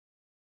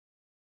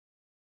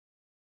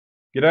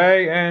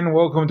G'day and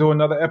welcome to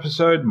another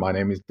episode. My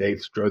name is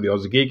Daethstro, the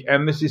Aussie Geek,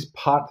 and this is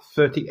part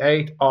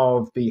 38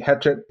 of the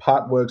Hachette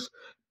Partworks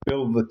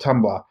Build the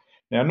Tumbler.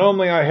 Now,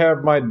 normally I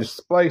have my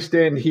display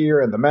stand here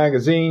and the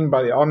magazine,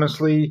 but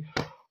honestly,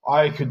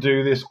 I could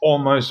do this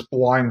almost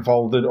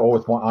blindfolded or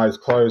with my eyes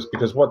closed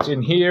because what's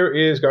in here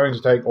is going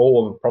to take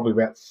all of probably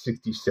about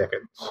 60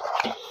 seconds.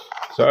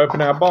 So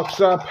open our box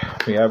up,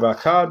 we have our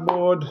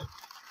cardboard,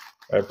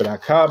 open our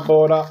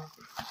cardboard up,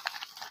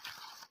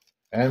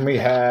 and we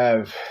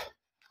have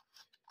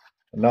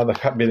another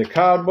bit of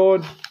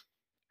cardboard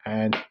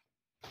and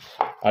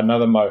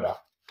another motor.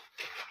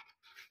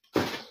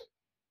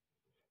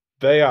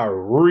 They are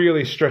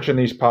really stretching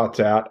these parts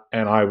out,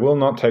 and I will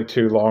not take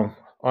too long.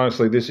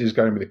 Honestly, this is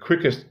going to be the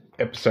quickest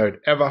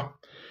episode ever.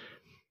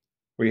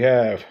 We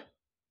have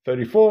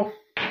 34.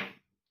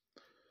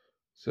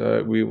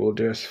 So we will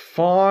just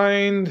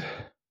find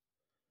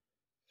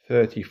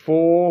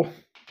 34,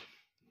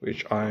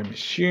 which I'm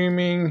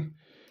assuming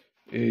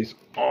is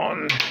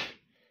on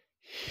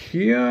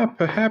here,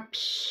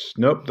 perhaps.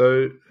 Nope,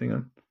 though. Hang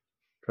on.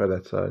 Try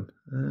that side.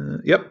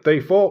 Yep,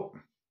 34.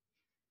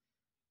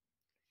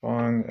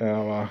 Find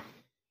our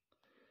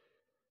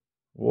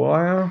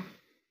wire.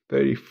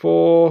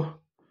 34.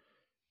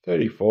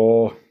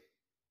 34.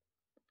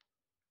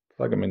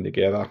 Plug them in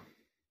together.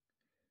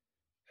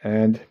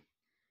 And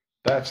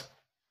that's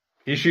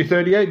issue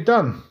 38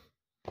 done.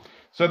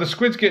 So the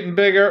squid's getting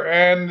bigger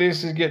and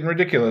this is getting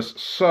ridiculous.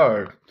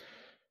 So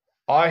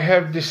I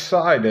have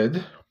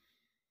decided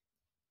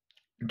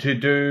to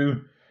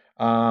do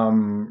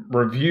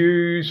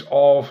reviews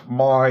of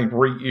my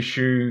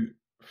reissue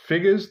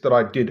figures that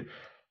I did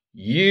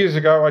years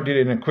ago. I did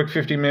it in a quick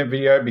 15-minute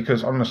video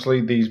because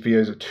honestly these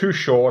videos are too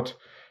short,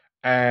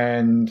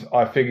 and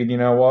I figured, you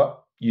know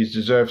what, you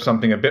deserve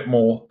something a bit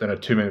more than a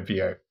 2-minute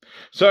video.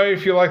 So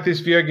if you like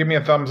this video, give me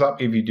a thumbs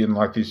up. If you didn't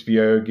like this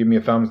video, give me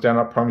a thumbs down.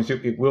 I promise you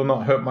it will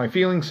not hurt my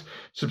feelings.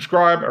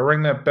 Subscribe,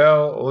 ring that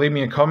bell, leave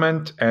me a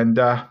comment, and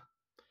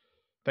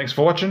thanks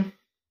for watching.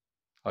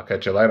 I'll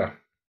catch you later.